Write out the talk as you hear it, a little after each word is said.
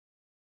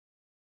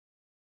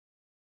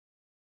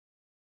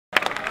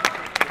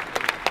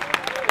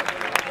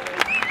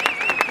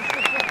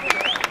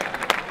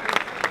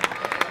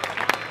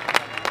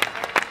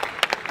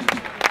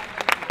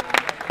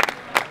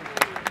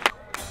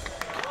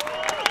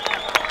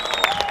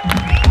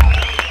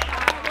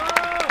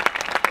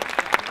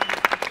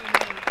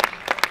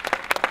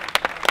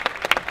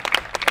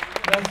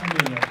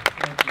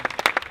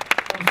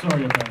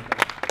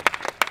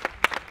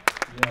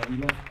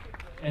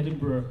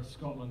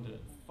Scotland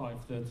at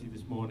 5:30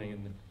 this morning,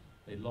 and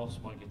they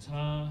lost my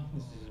guitar.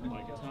 This is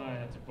my guitar. I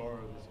had to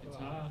borrow this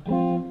guitar.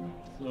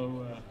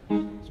 So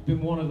it's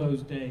been one of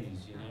those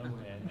days, you know.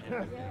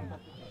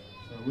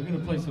 So we're going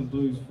to play some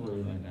blues for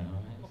you right now.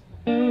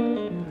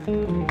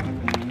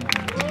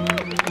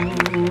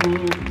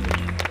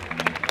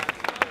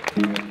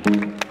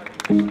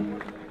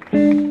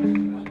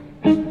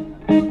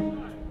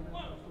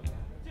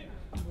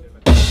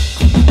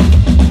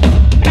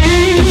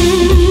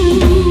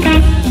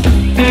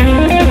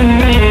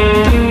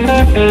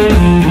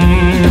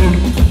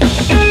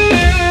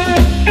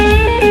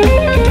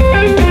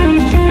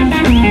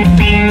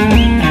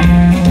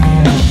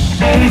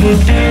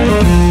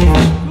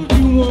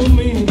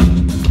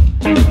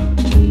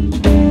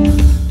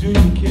 Do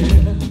you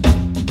care?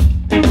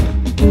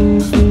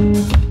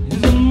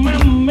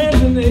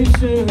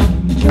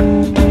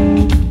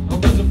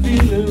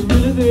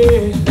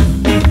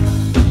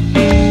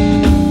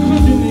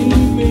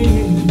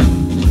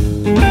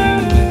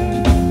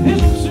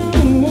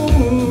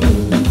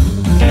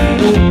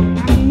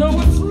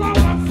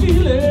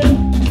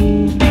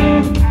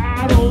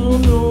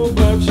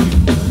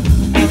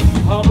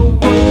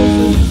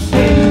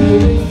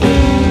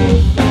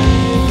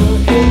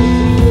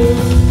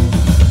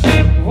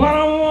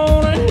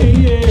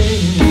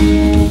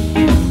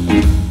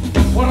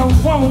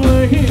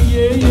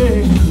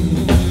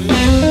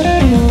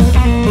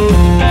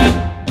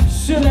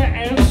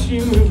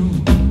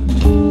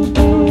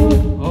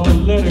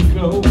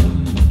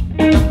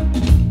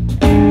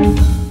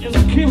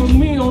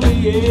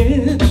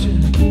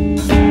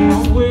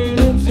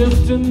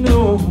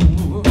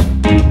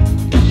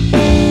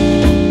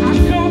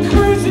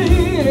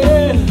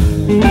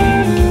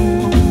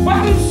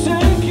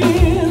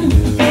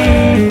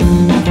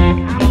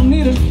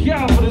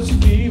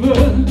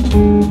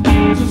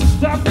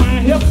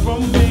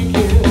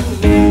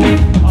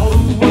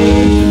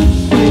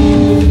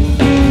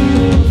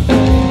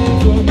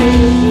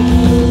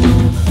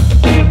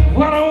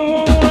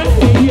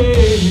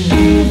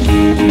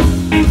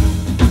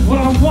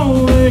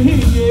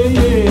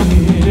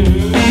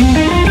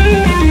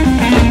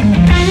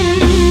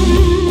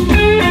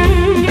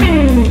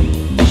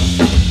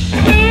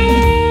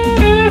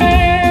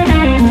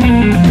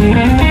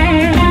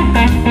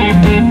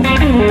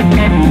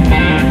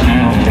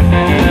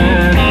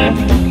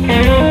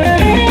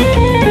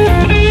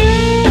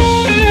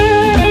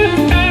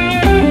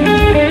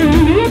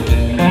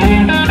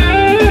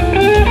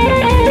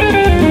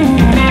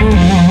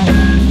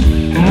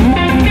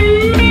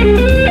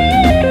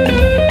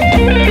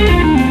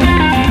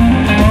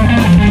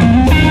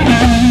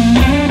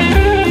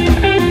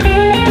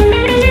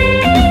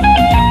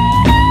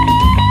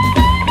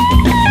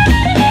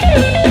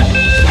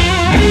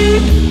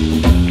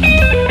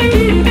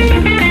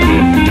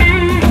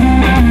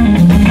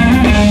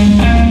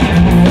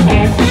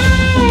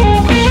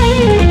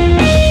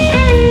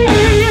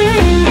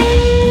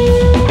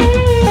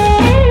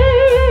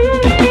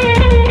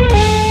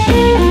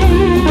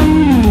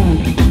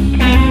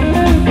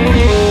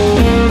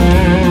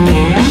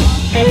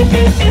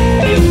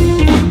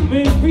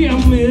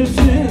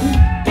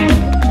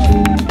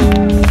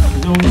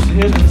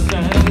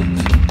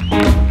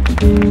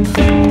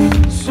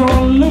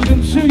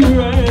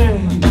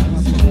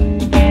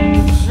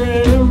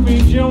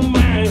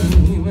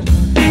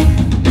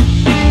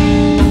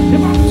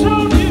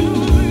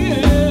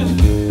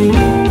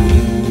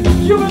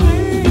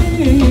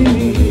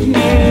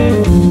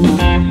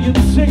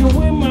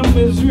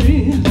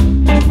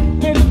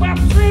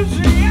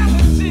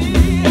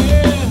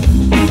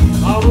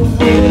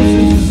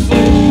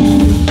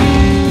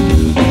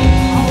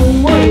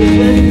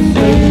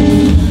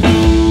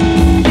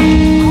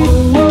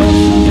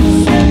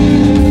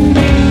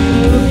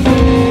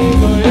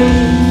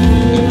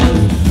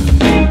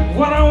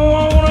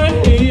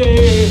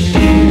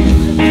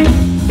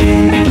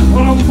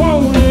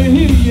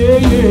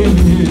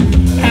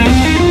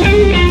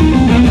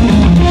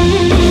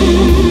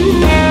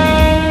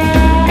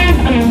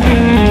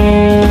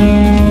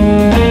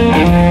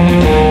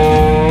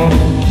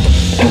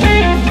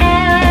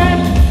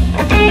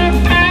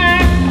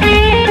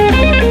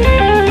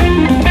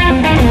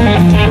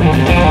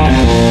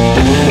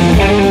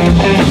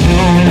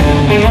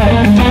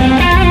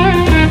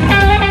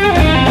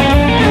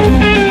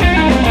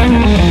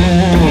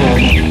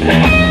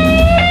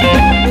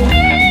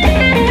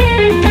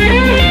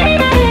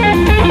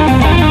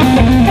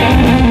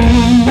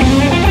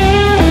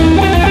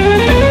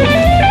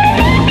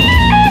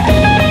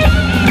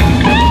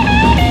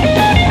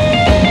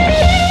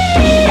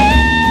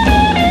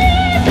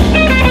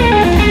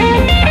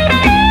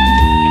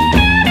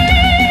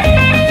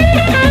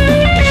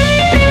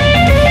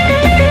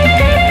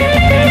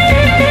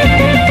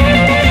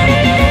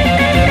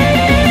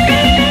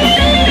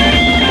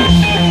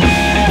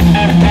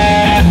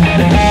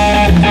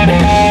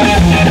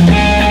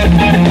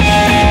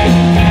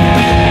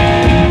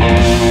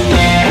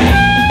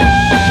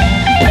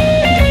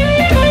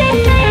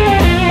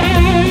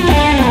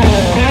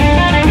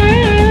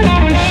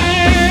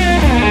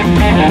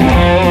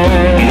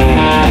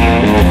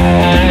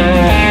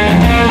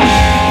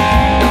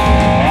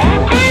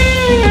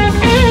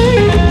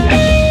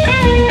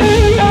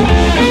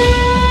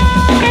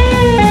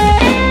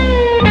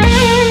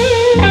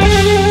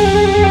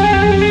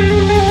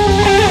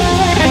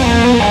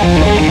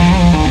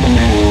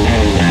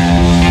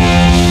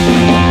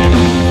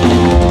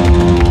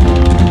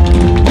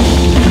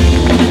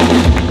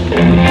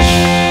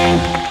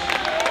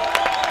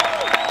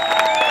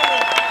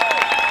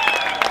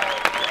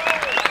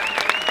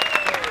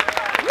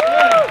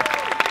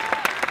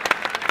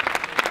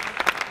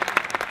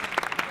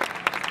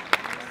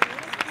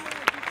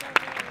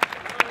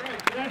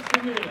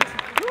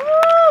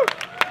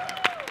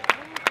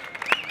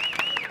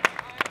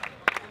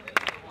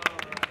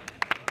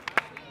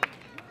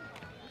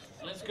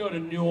 Let's go to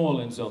New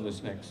Orleans on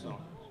this next song.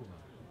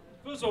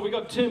 First of all, we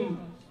got Tim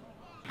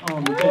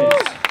on the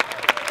bass.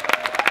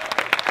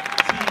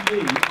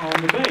 TLee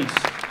on the bass.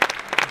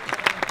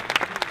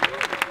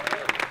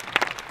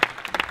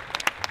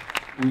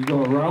 We've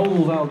got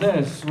Raul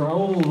Valdes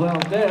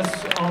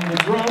on the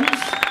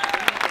drums.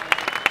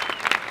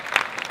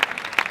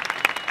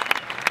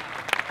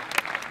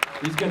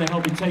 He's going to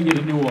help me take you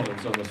to New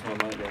Orleans on this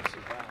one, I guess.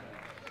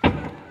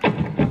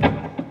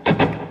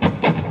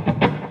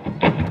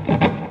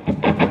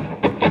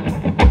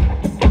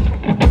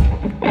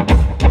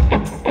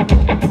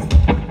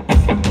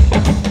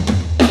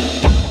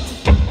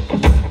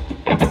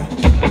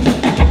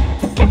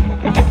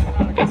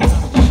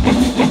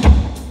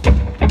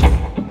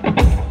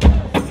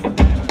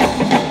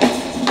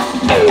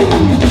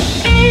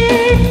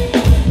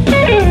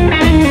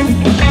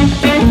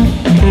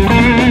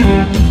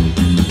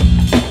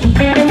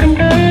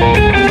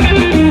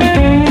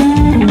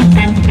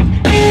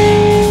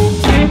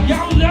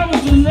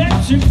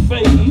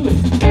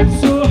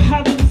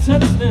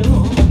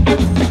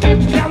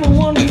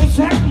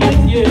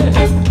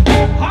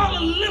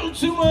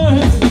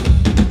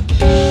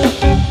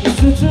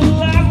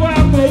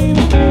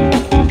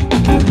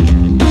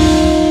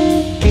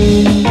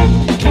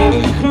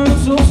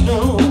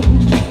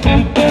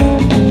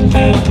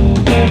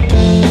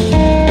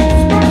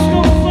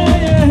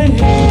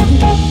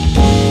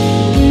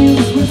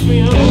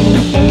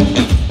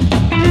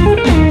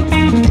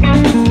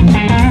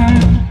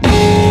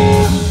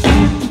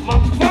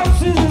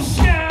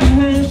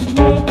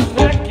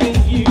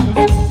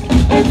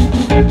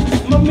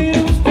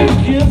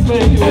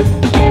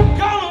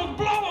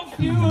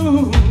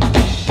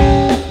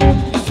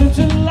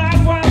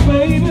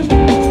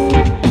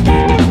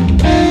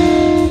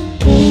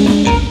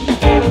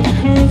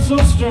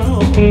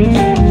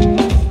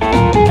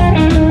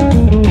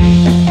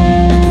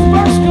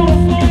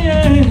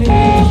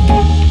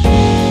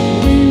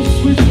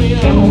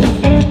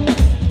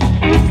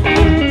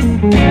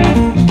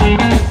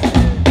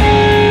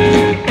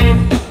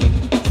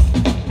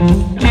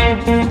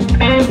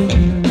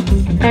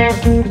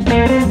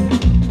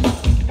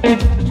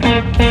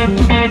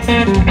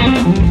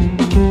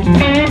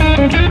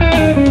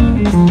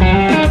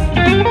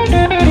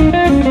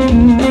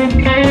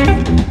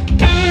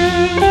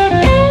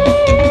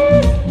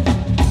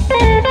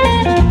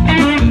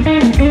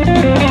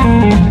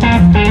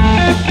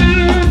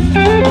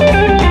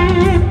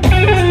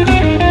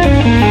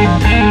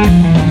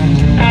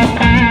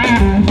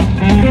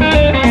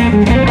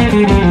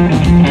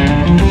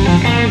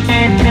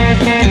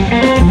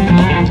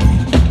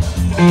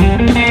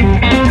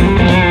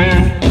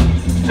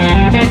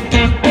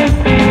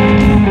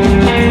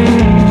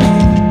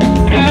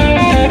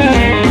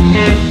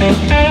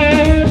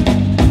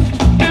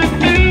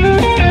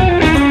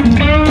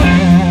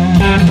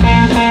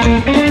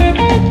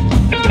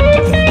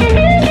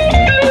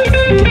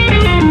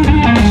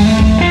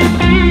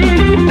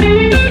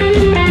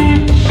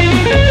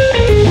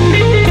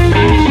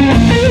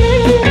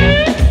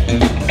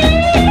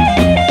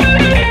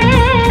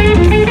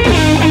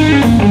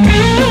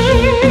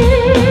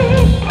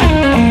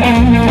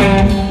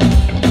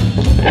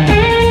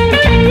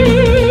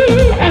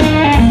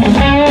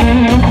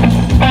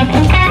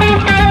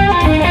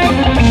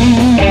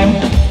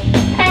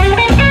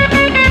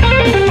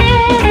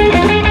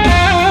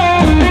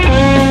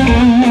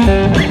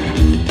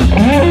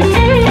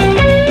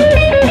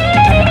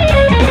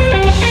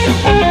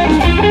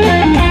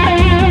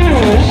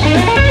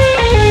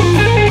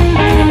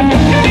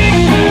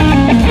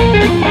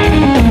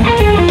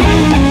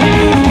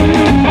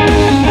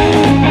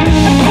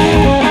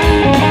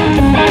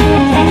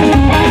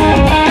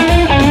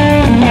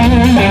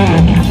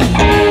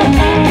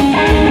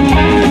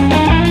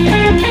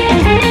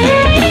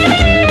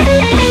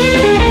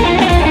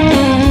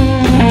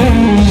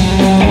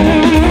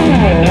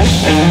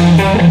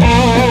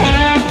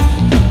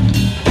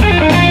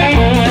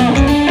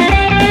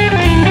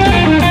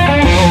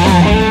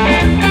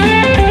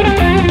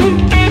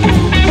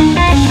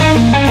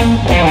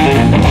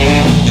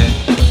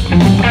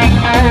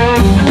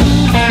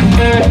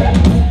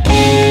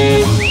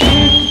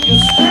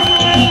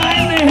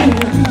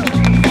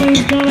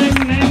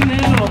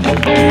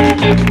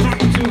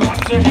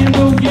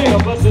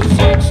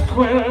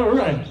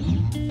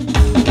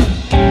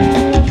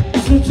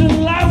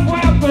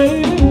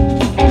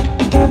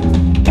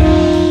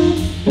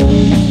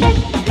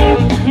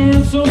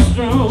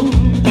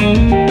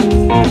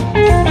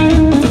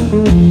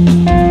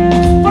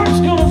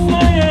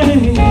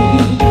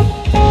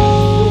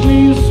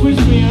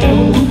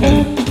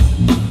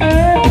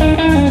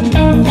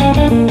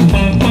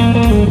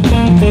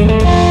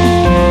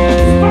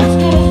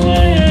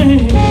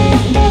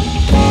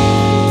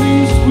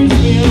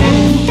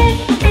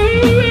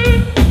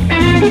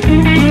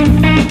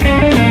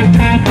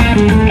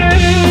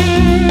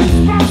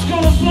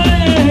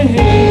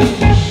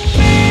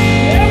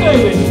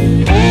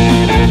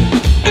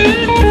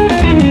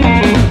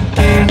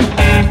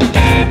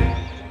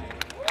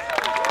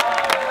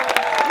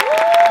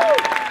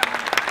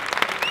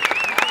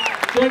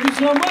 Thank you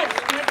so much.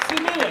 Thanks a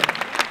million.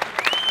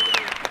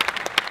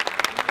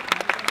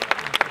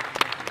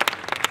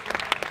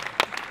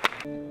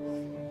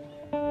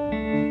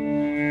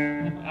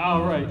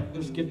 All right,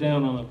 let's get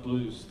down on the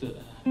blues.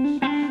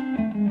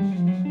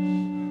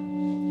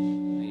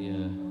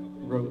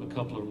 Wrote a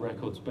couple of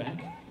records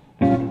back.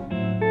 Every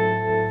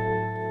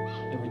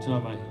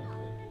time I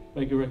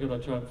make a record, I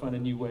try and find a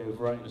new way of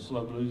writing a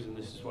slow blues, and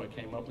this is what I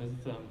came up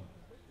with on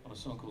a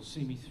song called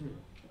See Me Through.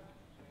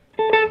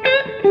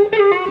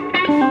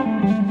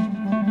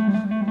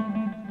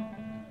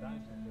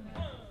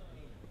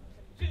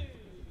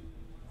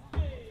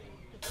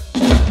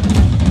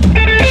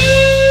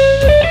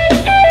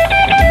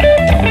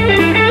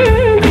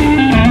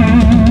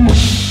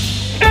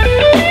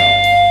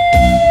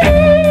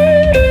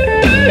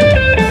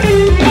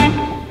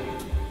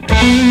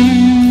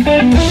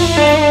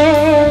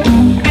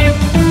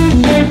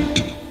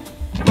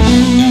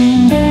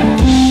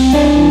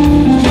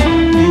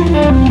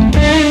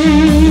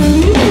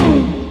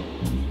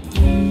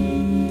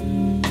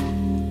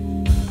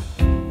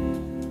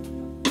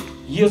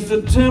 Yes,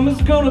 the time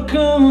is gonna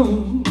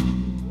come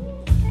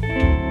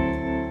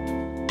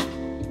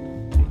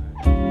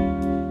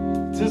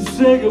to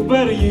say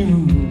goodbye to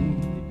you.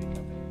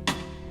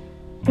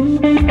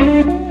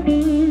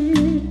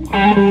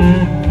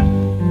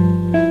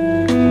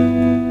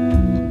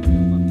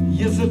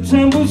 Yes, the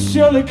time will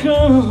surely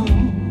come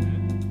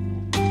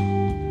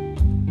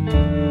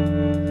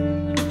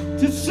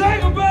to say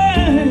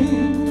goodbye,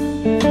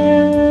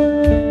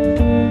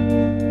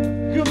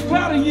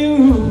 goodbye to you.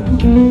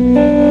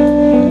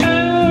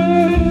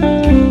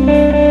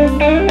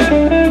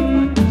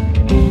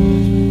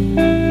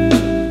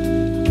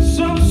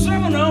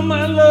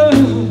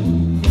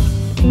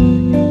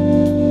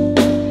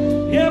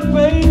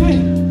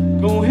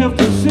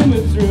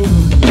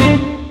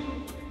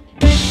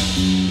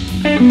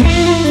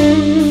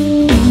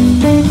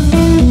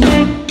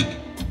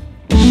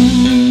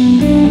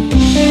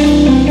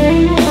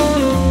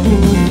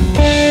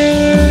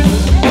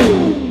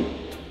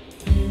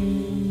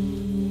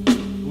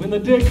 When the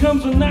day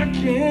comes a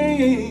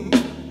knocking,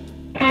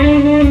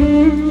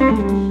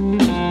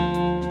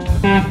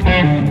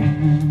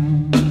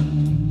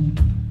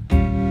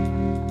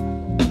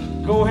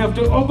 gonna have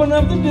to open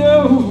up the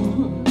door.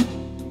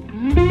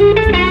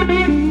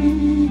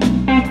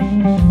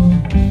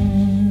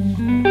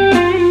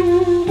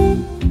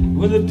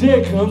 When the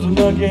day comes a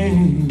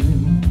knocking,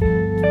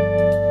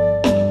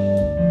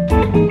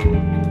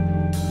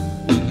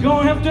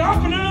 gonna have to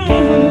open up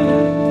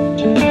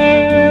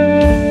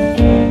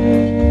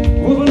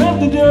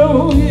the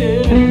door,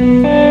 yeah.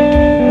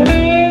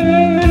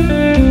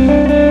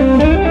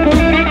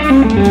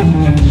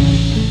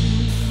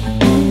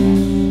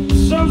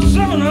 Some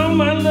seven on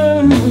my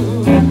love.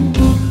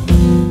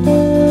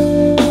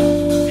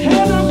 Hey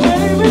now,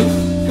 baby,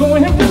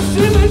 gonna have to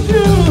see me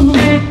through.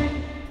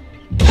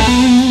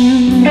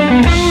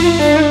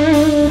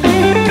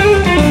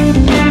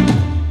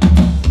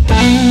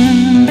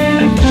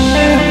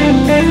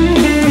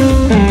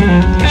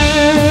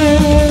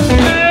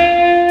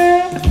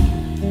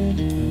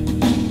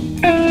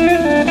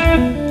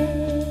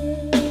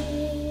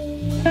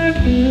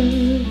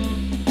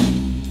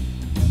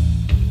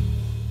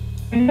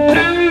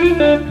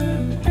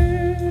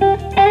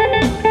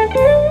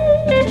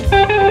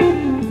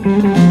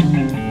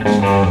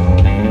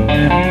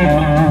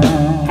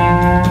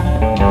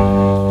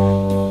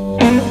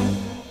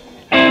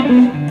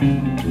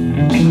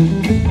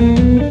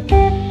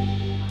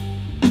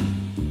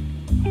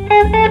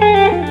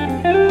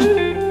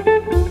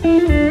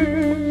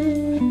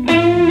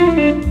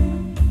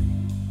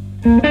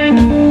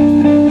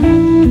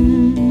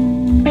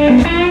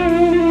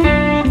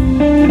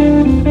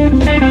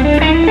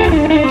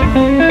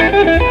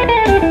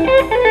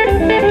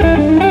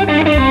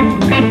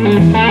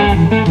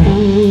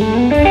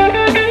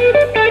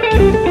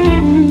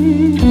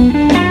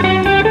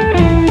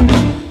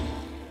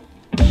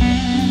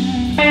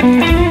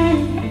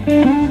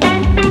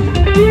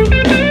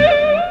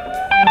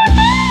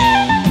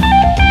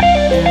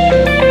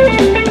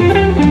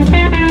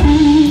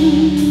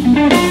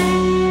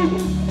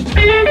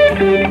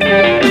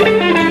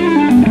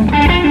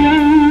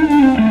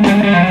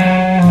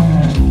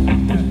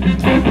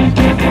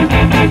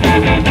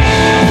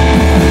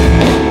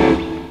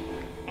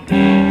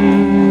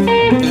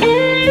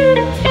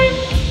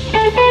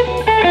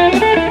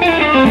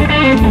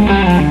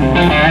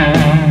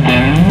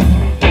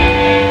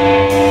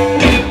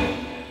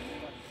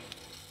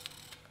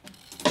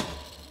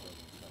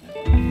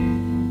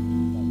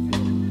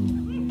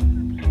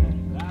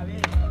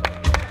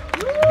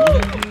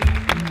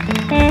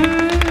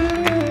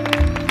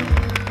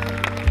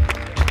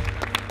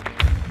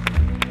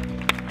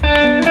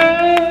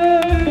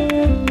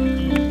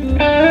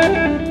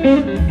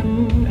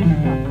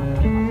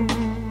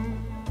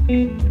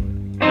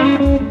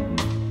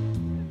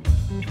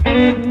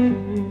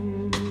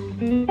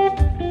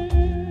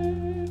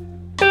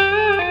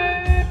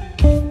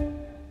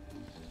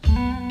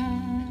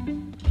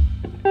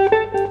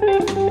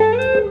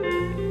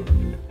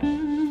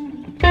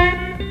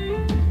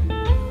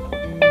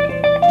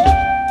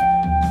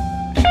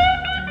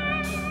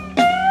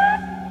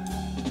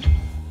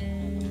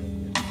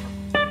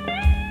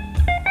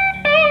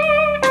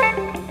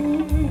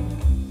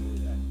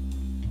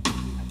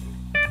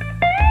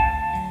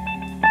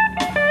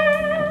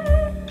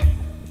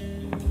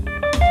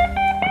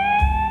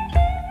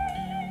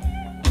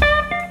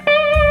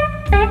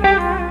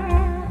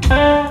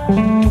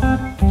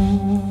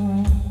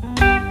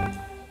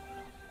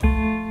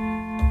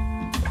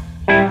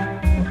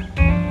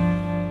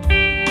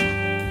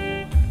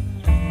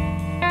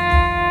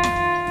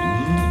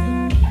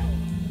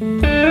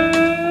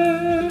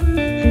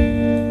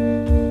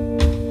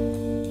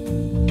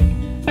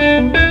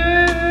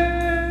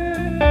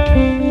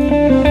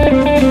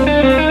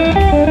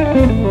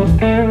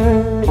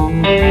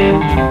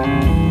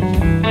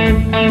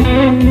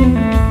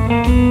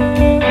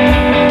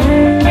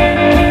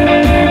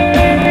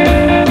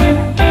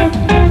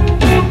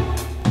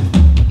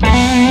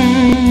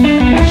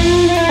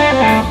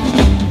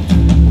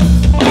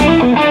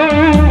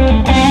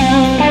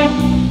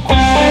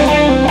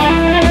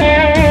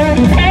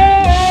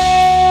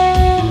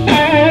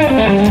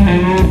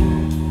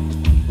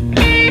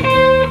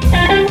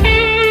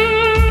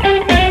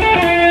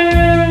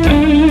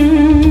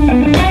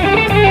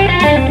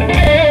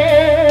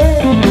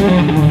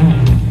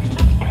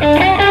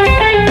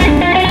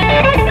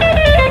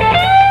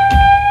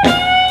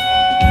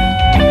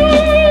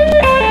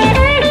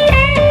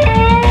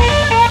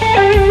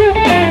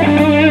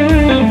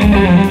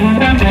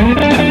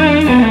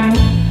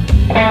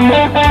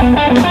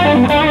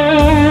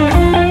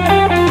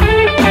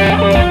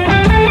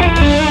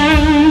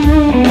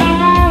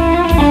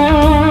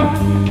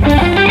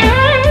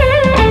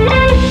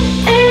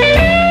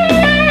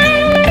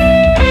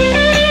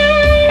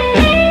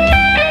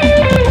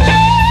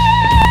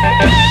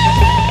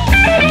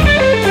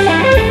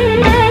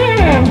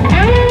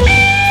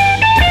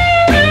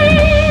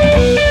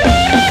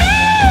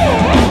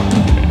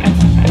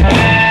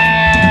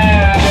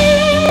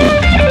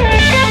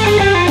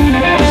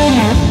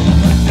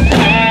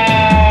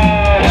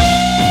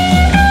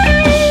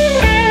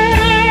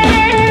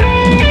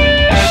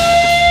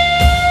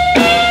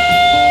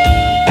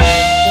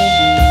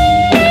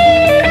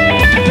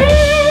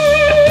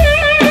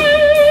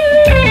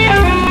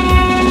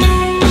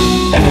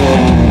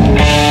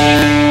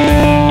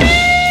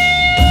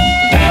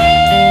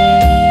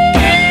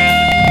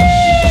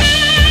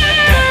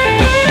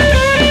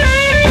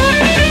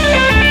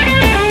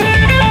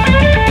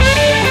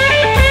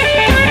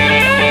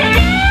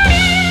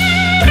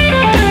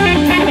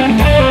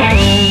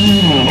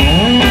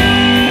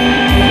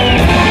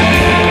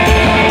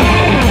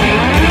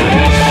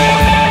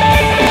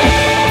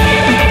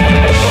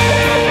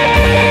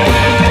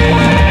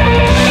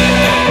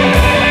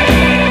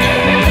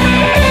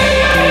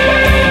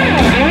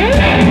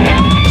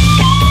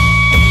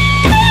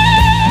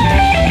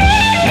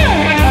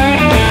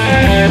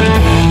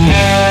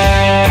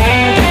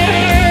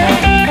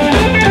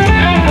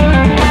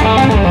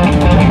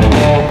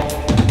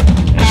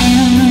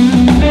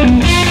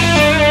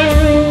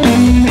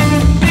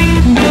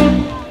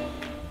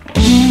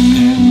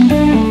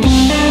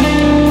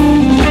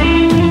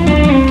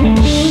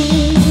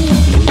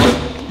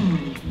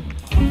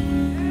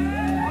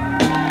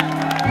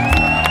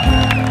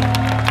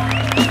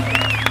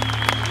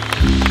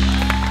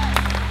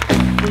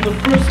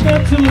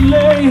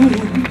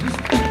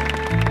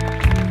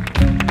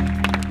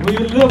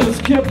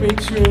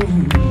 true.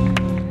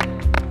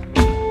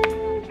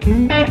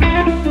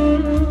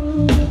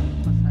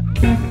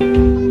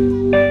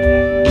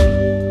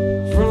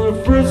 From the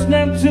first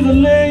night to the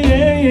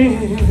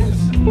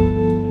latest,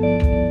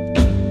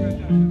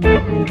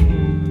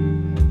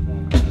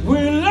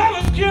 will love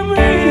has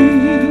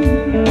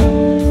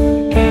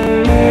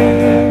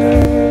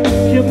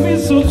kept me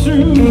so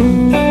true.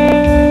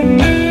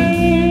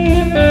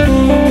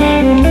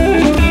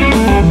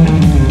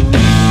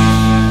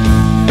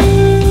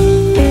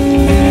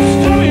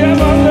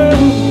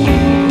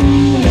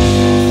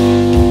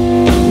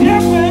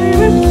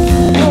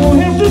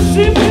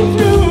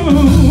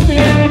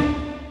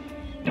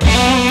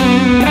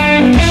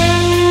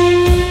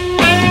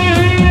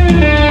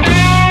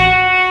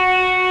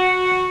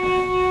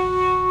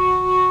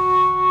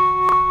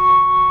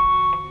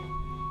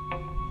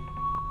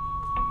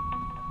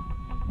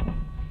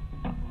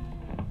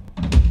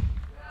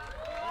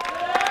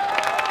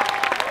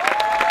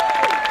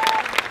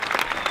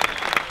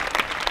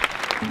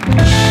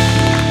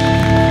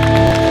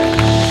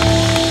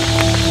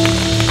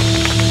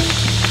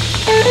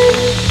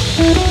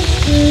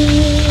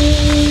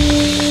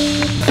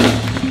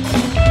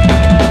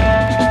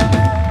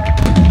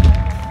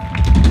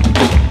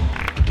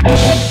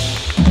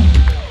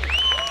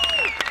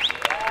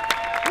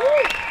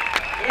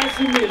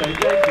 Grazie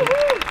mille,